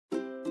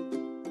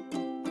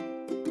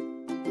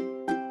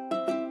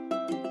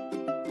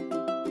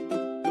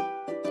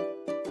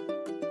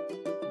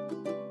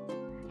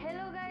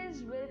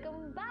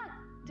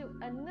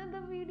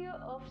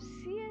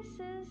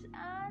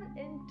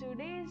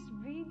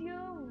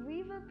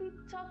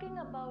talking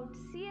about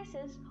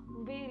CSS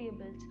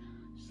variables.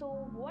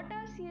 So what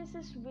are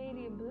CSS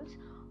variables,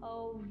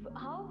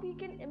 how we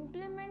can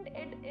implement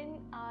it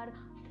in our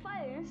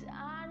files,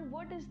 and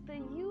what is the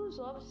use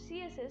of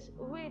CSS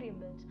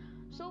variables.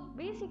 So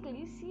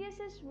basically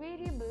CSS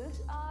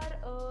variables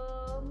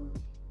are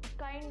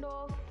kind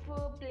of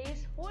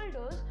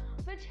placeholders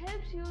which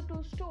helps you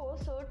to store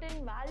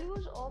certain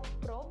values of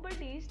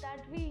properties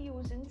that we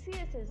use in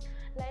CSS,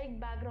 like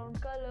background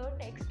color,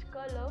 text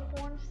color,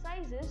 font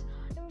sizes,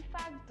 in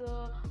fact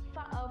the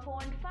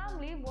font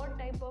family, what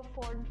type of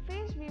font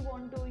face we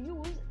want to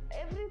use.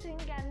 Everything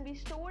can be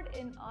stored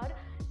in our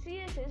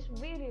CSS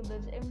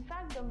variables. In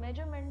fact, the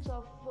measurements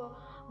of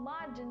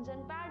margins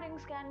and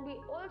paddings can be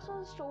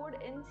also stored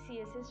in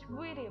CSS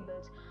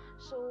variables.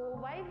 So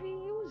why we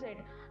use it?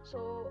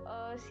 So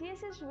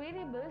CSS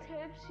variables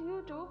helps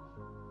you to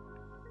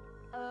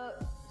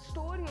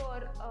store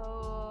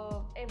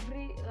your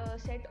every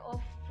set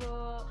of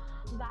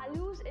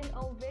values in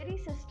a very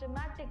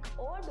systematic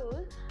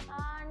order,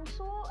 and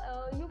so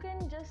you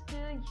can just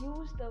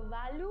use the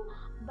value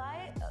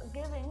by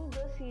giving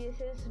the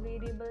CSS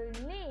variable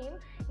name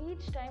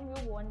each time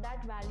you want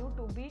that value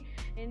to be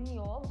in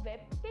your web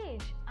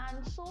page.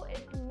 And so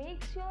it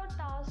makes your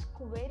task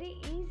very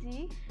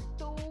easy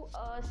to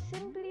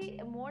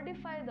simply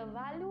modify the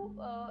value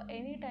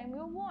anytime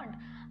you want.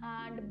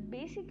 And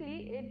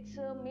basically its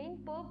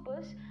main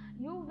purpose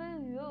you will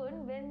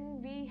learn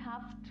when we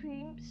have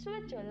theme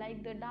switcher,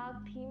 like the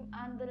dark theme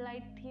and the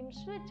light theme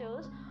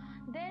switchers.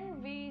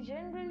 Then we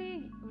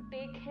generally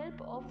take help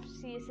of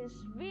CSS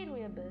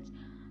variables.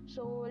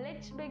 So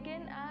let's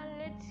begin and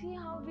let's see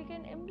how we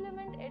can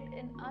implement it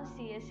in our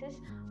CSS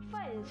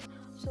files.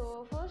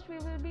 So first we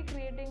will be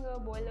creating a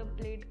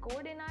boilerplate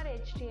code in our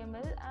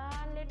HTML,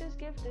 and let us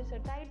give this a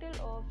title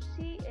of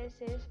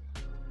CSS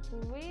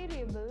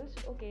variables.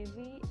 Okay,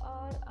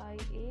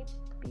 variables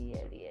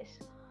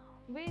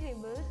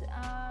variables,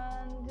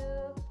 and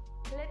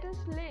let us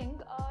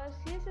link our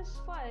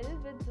CSS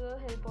file with the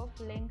help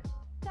of link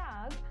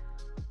tag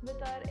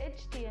with our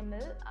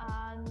HTML.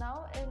 And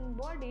now in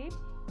body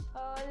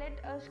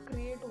let us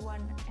create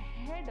one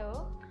header,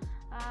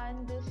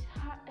 and this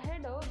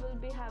header will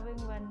be having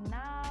one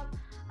nav,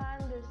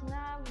 and this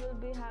nav will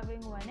be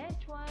having one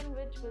h1,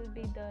 which will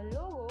be the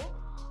logo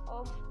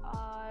of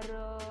our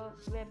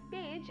web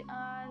page.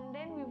 And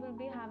then we will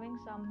be having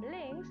some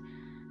links,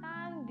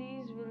 and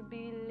these will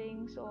be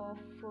links of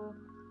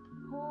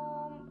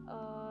home,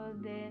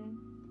 then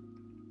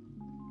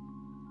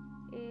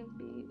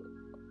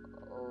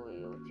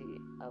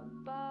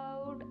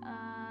about,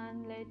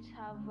 and let's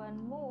have one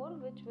more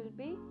which will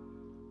be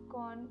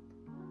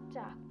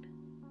contact.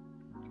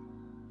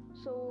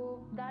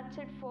 So that's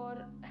it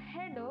for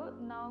header.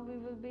 Now we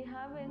will be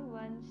having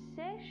one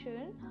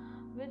section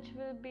which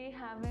will be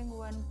having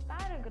one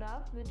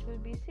paragraph which will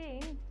be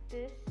saying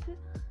this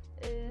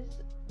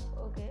is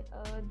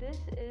this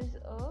is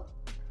a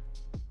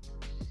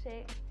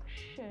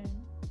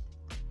section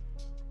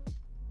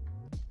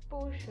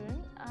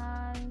portion.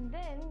 And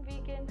then we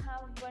can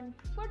have one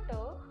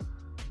footer,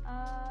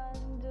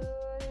 and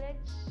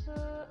let's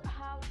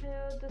have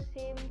here the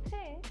same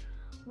thing,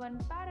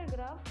 one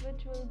paragraph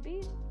which will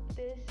be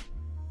this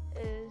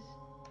is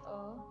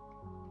a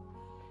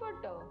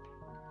footer.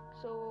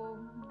 So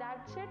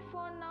that's it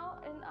for now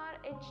in our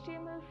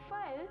HTML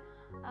file.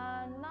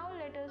 And now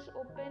let us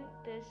open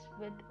this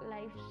with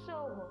live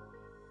server.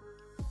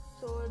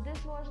 So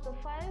this was the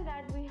file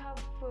that we have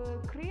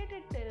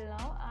created till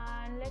now,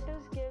 and let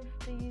us give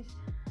these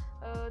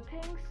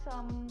things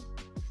some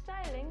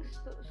stylings.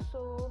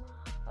 So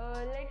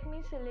let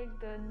me select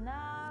the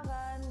nav,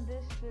 and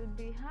this will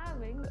be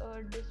having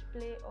a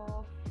display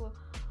of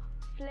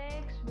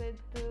flex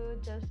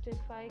with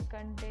justify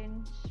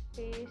content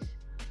space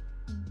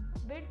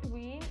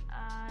between,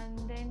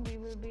 and then we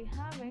will be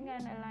having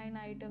an align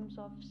items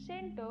of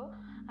center.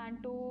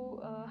 And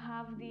to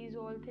have these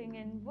all thing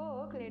in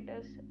work, let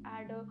us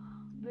add a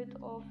width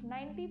of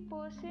 90%,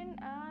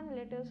 and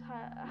let us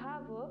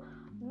have a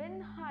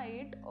min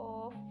height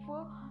of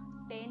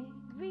 10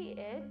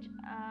 vh.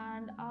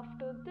 And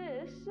after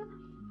this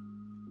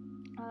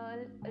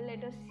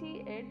let us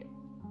see it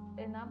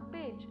in our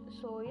page.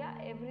 So yeah,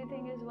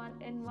 everything is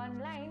in one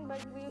line,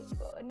 but we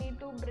need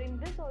to bring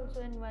this also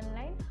in one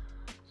line.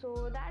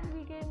 So that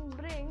we can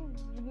bring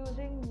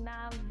using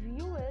nav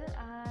ul,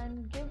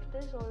 and give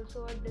this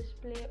also a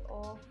display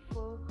of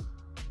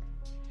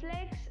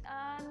flex,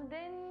 and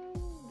then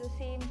the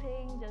same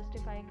thing,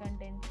 justify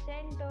content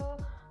center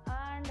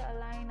and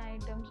align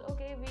items.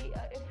 Okay,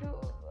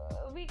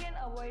 we can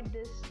avoid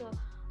this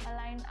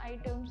align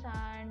items,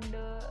 and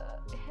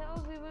here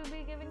we will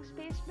be giving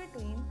space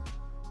between.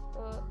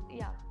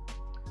 Yeah,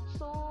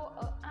 so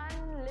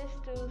and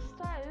list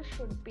style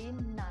should be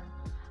none.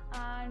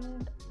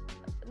 And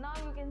now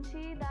you can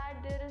see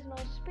that there is no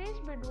space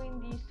between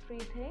these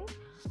three things.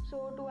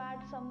 So to add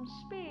some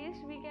space,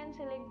 we can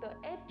select the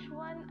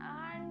h1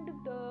 and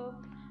the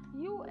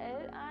ul,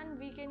 and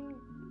we can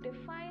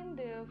define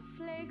the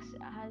flex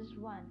as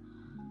 1.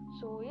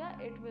 So yeah,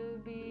 it will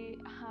be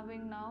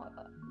having now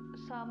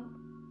some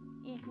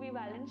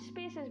equivalent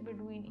spaces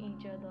between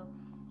each other.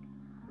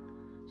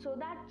 So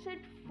that's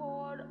it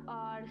for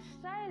our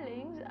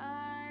stylings,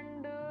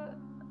 and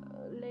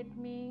let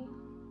me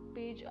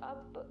page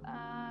up,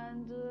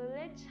 and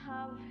let's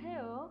have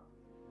here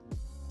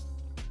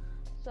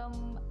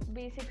some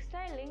basic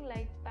styling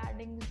like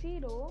padding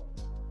 0,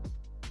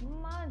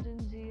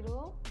 margin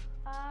 0,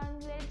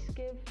 and let's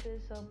give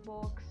this a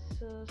box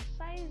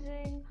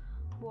sizing,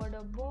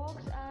 border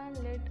box, and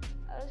let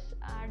us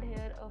add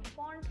here a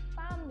font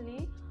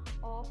family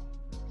of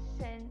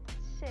sans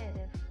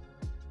serif.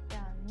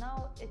 Yeah,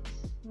 now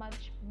it's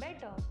much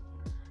better.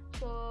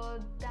 So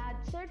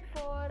that's it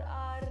for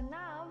our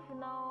nav.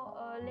 Now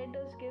let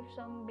us give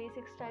some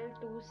basic style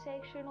to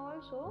section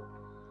also.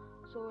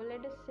 So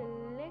let us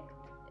select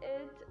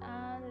it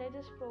and let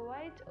us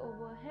provide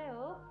over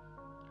here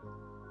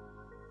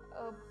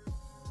a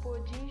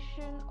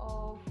position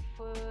of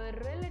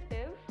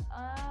relative.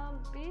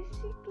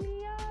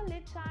 Basically, yeah,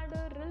 let's add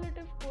a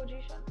relative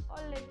position,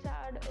 or let's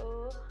add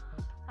a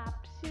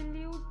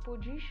absolute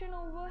position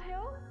over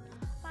here,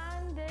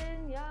 and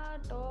then yeah,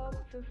 top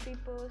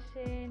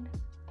 50%,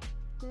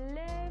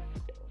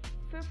 left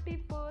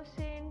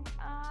 50%,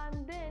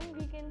 and then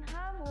we can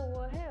have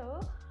over here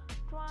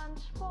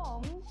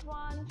transform,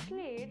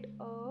 translate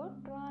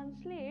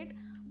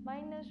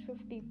minus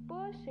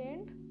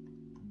 50%,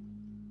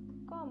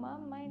 comma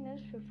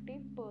minus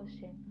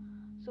 50%.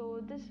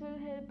 So this will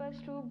help us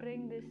to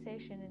bring this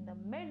section in the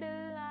middle,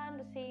 and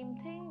the same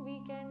thing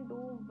we can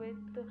do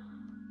with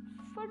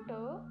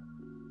footer,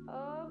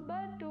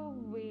 but to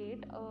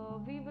wait,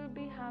 we will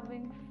be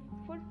having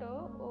footer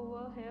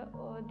over here.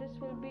 This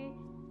will be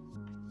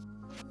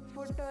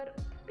footer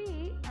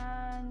P,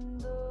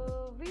 and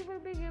we will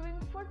be giving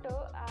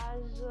footer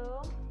as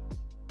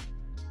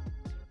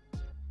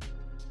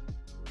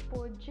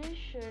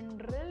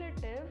position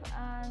relative,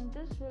 and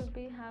this will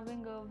be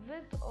having a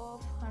width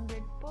of 100%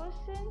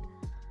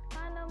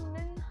 and a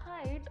min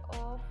height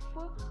of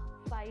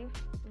 5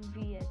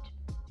 VH.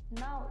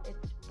 Now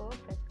it's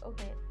perfect.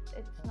 Okay,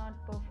 it's not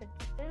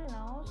perfect still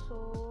now,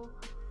 so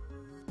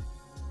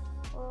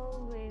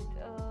wait,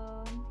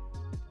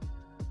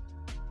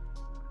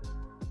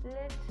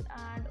 let's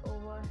add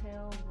over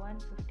here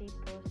 150%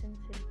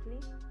 simply.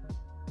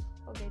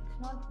 Okay, it's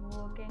not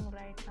working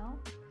right now.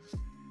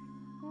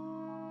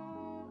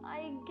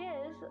 I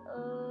guess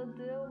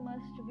there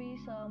must be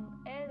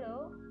some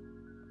error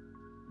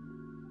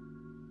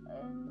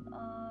in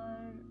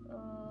our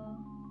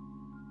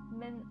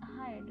min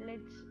height.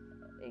 Let's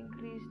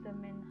increase the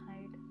min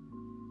height.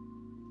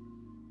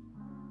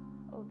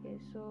 Okay,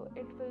 so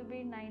it will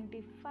be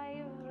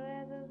 95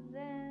 rather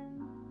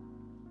than,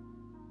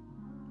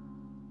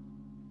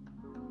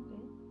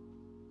 okay,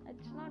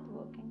 it's not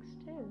working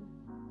still.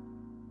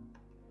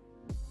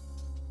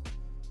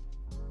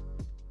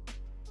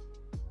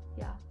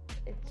 Yeah,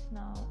 it's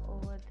now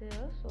over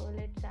there, so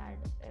let's add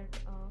it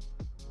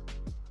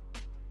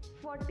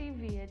 40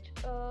 VH.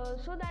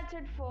 So that's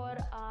it for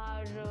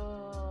our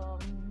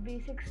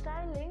basic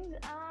stylings,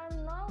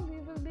 and now we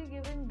will be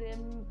giving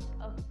them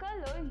a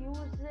color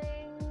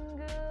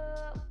using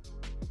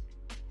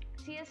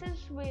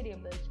CSS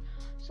variables.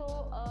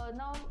 So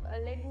now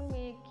let me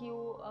make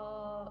you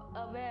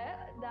aware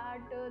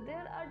that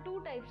there are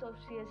two types of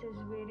CSS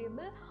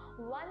variable.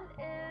 One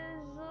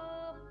is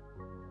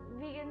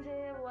we can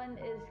say one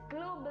is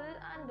global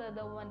and the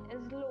other one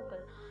is local.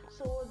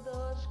 So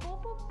the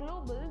scope of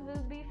global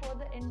will be for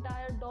the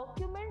entire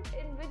document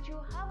in which you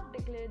have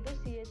declared the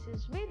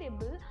CSS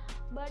variable,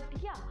 but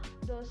yeah,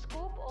 the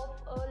scope of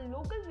a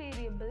local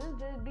variable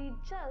will be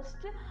just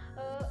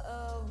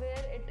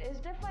where it is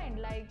defined,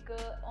 like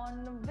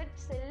on which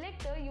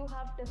selector you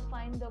have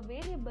defined the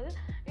variable,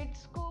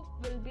 its scope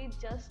will be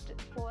just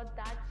for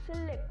that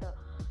selector.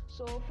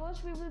 So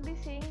first we will be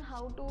seeing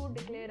how to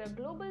declare a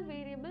global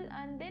variable,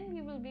 and then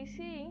we will be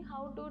seeing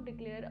how to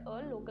declare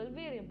a local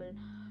variable.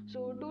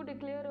 So to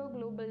declare a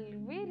global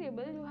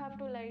variable, you have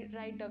to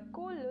write a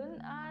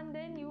colon, and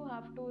then you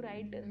have to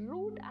write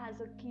root as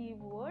a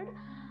keyword,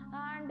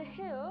 and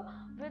here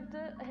with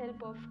the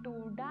help of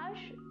 2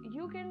 dash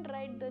you can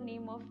write the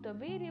name of the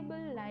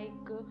variable,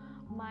 like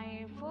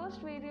my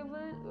first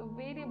variable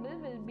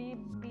will be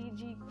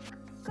bg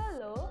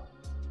color,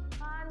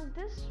 and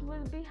this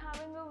will be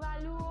having a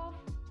value of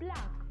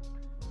black,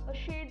 a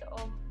shade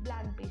of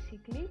black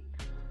basically.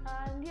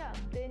 And yeah,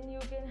 then you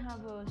can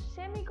have a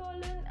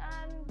semicolon,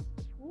 and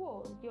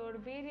whoa, your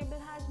variable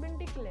has been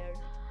declared.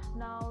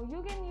 Now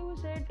you can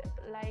use it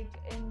like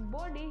in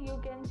body, you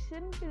can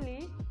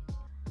simply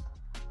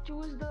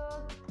choose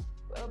the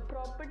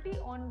property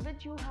on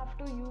which you have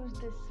to use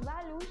this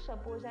value.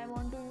 Suppose I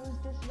want to use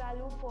this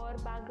value for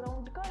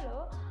background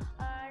color,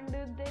 and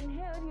then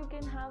here you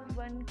can have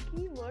one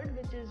keyword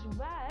which is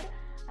var,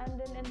 and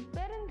then in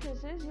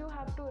parentheses you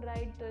have to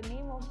write the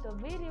name of the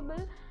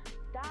variable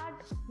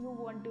that you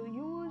want to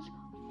use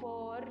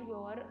for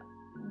your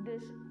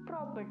this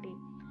property.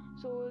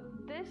 So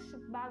this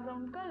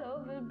background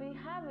color will be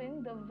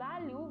having the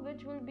value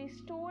which will be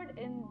stored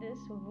in this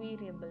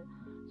variable.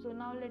 So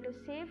now let us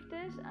save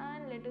this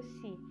and let us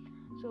see.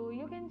 So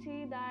you can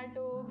see that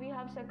we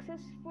have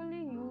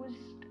successfully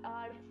used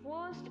our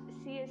first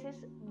CSS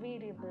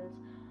variables.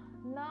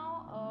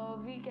 Now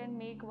we can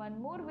make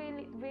one more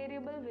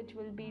variable, which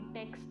will be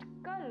text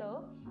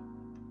color,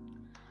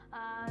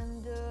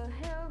 and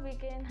here we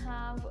can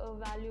have a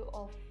value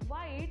of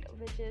white,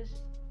 which is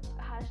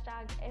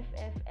hashtag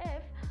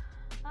FFF,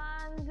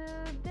 and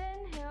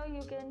then here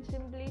you can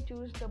simply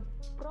choose the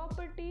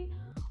property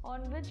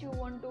on which you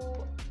want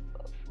to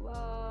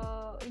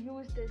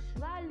use this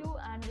value,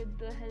 and with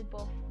the help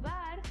of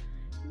var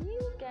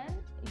you can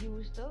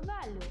use the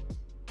value.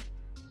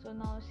 So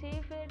now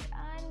save it,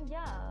 and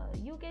yeah,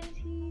 you can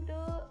see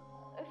the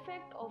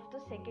effect of the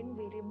second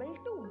variable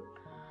too.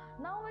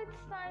 Now it's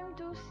time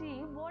to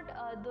see what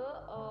are the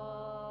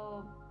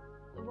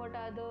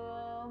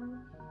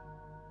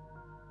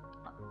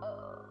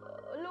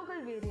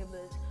local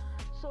variables.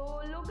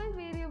 So local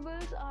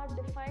variables are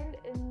defined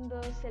in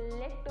the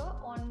selector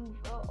on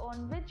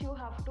which you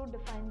have to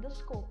define the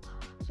scope.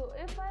 So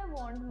if I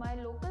want my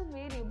local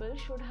variable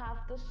should have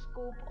the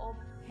scope of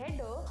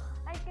header,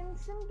 I can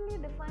simply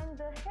define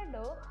the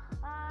header,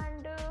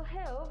 and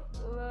here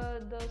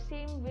the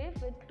same way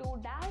with 2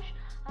 dash,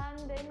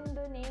 and then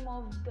the name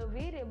of the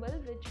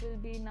variable, which will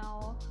be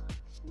now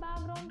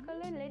background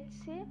color, let's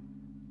say.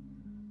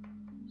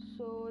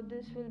 So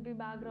this will be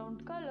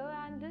background color,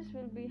 and this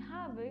will be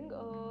having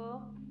a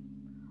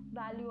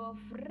value of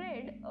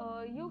red.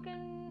 You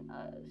can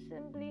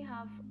simply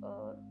have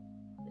a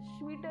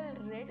sweeter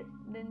red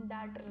than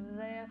that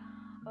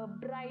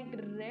bright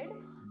red.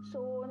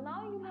 So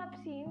now you have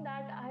seen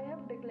that I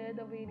have declared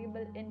the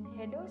variable in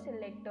header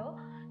selector.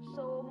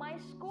 So my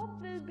scope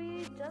will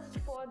be just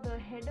for the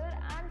header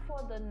and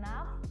for the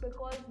nav,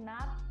 because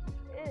nav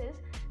is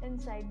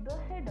inside the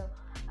header.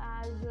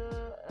 As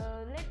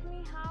let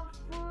me have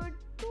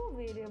 2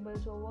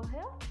 variables over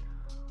here,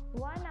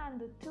 1 and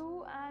the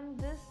 2, and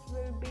this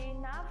will be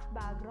nav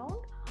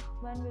background.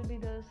 One will be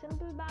the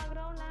simple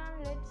background,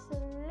 and let's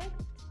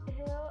select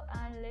here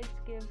and let's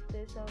give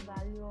this a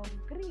value of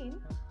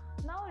green.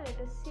 Now let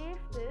us save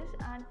this,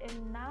 and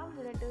in nav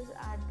let us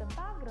add the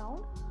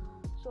background.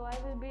 So I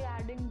will be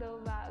adding the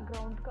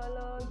background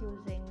color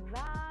using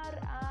var,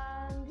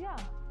 and yeah,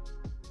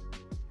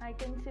 I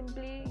can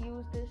simply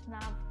use this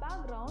nav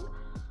background.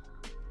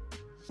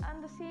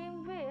 And the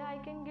same way I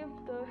can give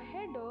the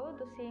header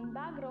the same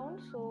background.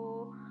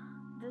 So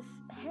this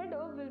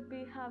header will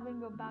be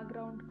having a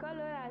background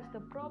color as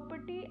the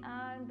property,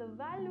 and the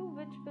value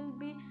which will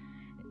be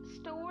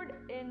stored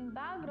in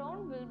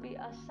background will be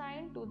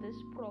assigned to this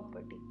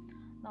property.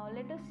 Now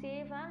let us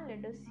save and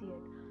let us see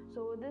it.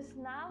 So this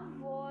nav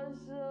was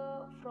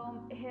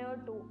from here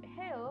to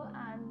here,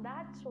 and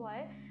that's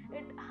why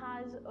it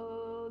has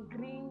a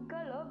green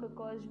color,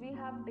 because we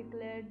have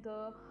declared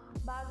the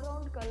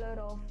background color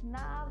of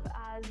nav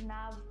as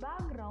nav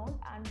background,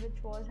 and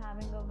which was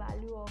having a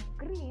value of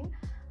green,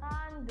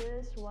 and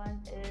this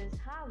one is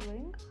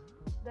having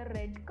the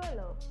red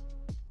color,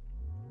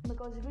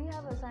 because we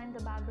have assigned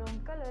the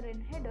background color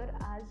in header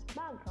as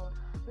background,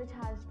 which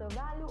has the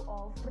value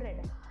of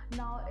red.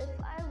 Now if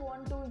I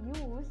want to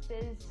use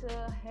this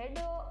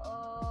header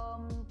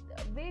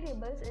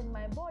variables in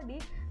my body,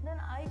 then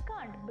I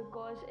can't,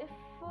 because if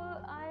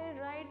I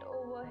write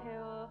over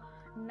here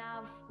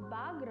nav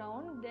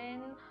background,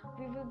 then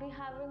we will be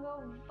having a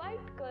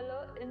white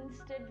color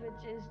instead,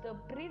 which is the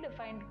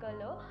predefined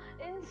color,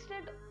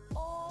 instead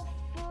of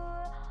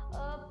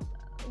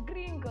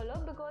green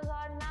color, because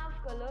our nav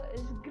color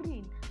is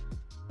green.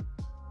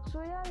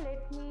 So yeah,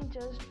 let me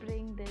just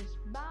bring this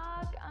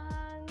back,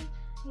 and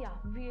yeah,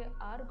 we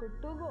are good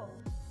to go.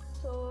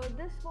 So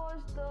this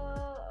was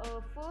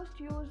the first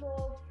use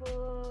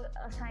of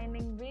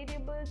assigning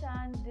variables,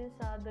 and these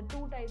are the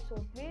 2 types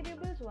of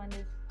variables. One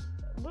is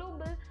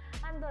global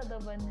and the other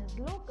one is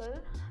local.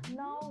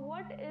 Now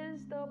what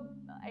is the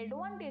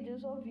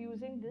advantages of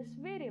using this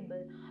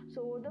variable?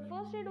 So the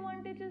first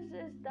advantages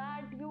is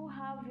that you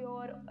have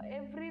your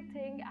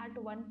everything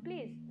at one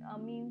place,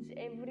 means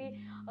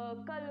every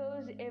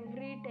colors,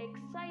 every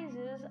text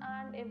sizes,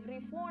 and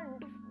every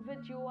font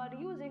which you are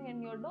using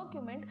in your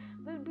document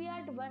will be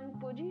at one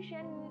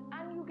position,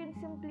 and you can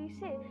simply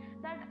say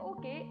that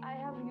okay, I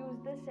have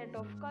used this set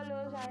of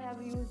colors, I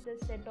have used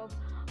this set of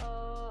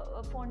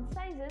font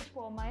sizes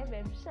for my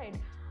website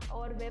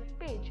or web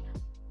page.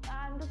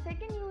 And the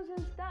second use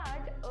is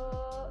that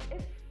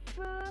if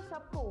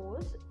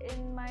suppose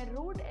in my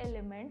root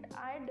element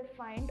I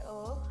defined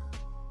a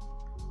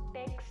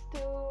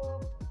text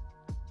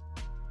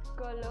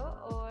color,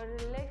 or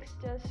let's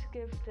just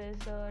give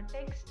this a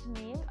text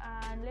name,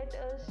 and let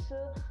us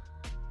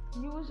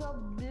use a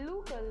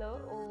blue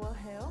color over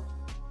here.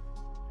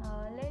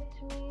 Let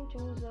me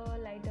choose a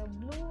lighter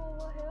blue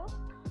over here.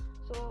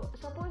 So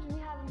suppose we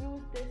have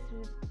used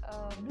this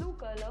blue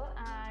color,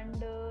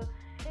 and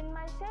in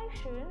my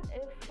section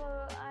if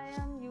I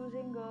am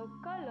using a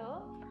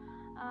color,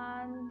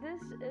 and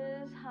this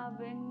is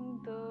having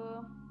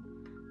the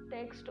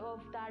text of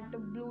that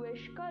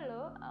bluish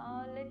color,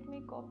 let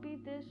me copy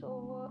this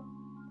over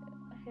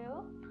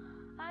here,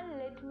 and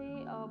let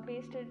me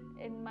paste it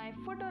in my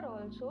footer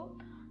also.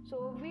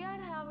 So we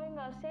are having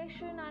a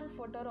section and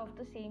footer of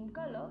the same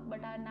color,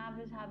 but our nav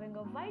is having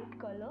a white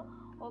color,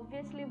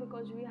 obviously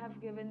because we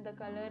have given the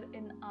color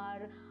in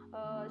our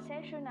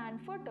session and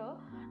footer.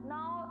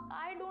 Now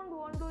I don't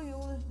want to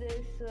use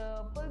this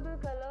purple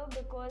color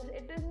because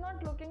it is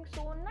not looking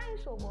so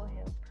nice over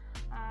here,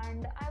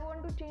 and I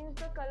want to change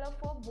the color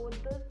for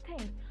both the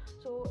things.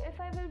 So if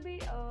I will be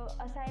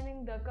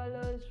assigning the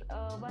colors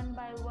one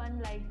by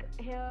one, like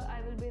here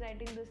I will be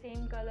writing the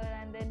same color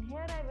and then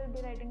here I will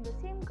be writing the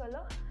same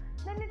color,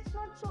 then it's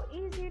not so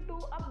easy to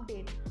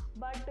update.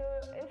 But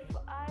if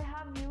I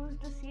have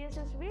used the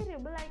CSS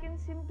variable, I can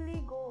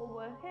simply go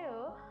over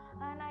here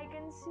and I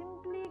can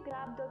simply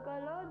grab the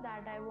color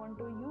that I want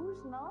to use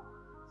now.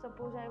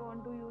 Suppose I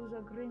want to use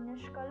a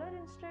greenish color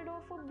instead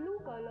of a blue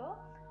color.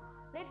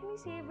 Let me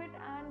save it,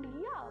 and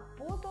yeah,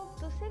 both of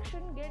the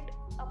section get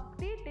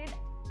updated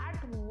at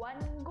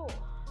one go.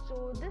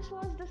 So this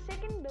was the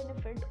second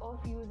benefit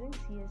of using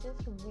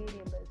CSS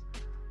variables.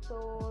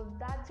 So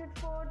that's it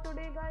for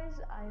today, guys.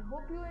 I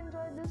hope you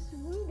enjoyed this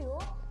video,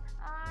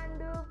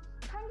 and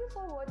thank you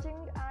for watching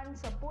and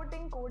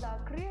supporting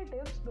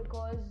𝘿𝙤𝙎𝘾𝙍,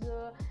 because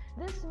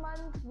this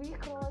month we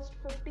crossed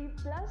 50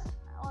 plus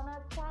on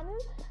our channel,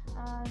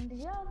 and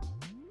yeah,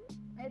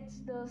 it's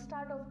the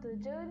start of the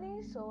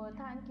journey. So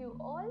thank you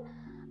all,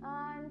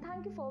 and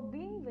thank you for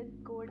being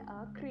with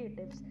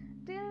𝘿𝙤𝙎𝘾𝙍.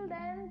 Till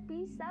then,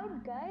 peace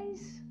out,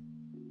 guys.